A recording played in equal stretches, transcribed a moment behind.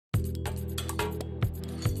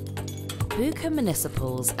Bucher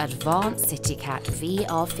Municipal's advanced CityCat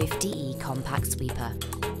VR50e compact sweeper,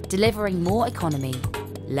 delivering more economy,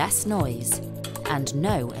 less noise, and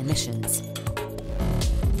no emissions.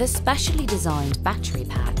 The specially designed battery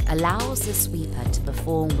pack allows the sweeper to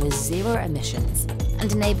perform with 0 emissions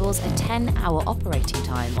and enables a 10-hour operating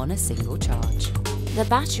time on a single charge. The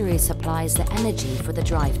battery supplies the energy for the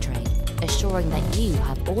drivetrain, assuring that you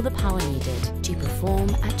have all the power needed to perform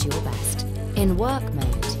at your best. In work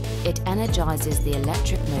mode, it energizes the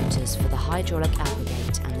electric motors for the hydraulic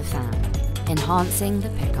aggregate and the fan, enhancing the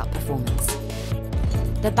pickup performance.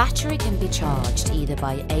 The battery can be charged either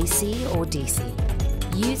by AC or DC.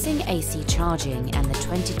 Using AC charging and the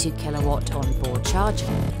 22 kilowatt onboard charger,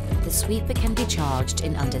 the sweeper can be charged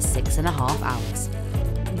in under 6.5 hours.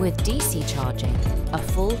 With DC charging, a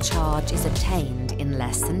full charge is obtained in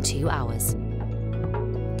less than 2 hours.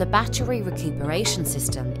 The battery recuperation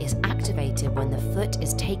system is activated when the foot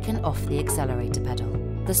is taken off the accelerator pedal.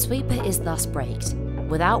 The sweeper is thus braked,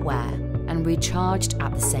 without wear, and recharged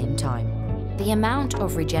at the same time. The amount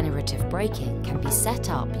of regenerative braking can be set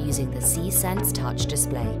up using the C-Sense touch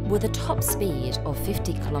display. With a top speed of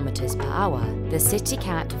 50 km per hour, the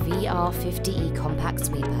CityCat VR50e compact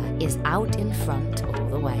sweeper is out in front all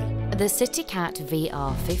the way. The CityCat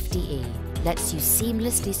VR50e lets you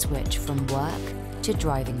seamlessly switch from work to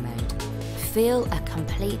driving mode. Feel a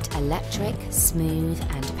complete electric, smooth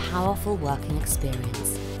and powerful working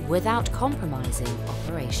experience without compromising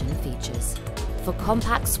operation features. For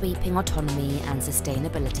compact sweeping autonomy and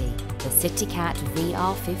sustainability, the CityCat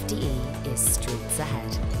VR50e is streets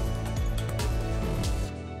ahead.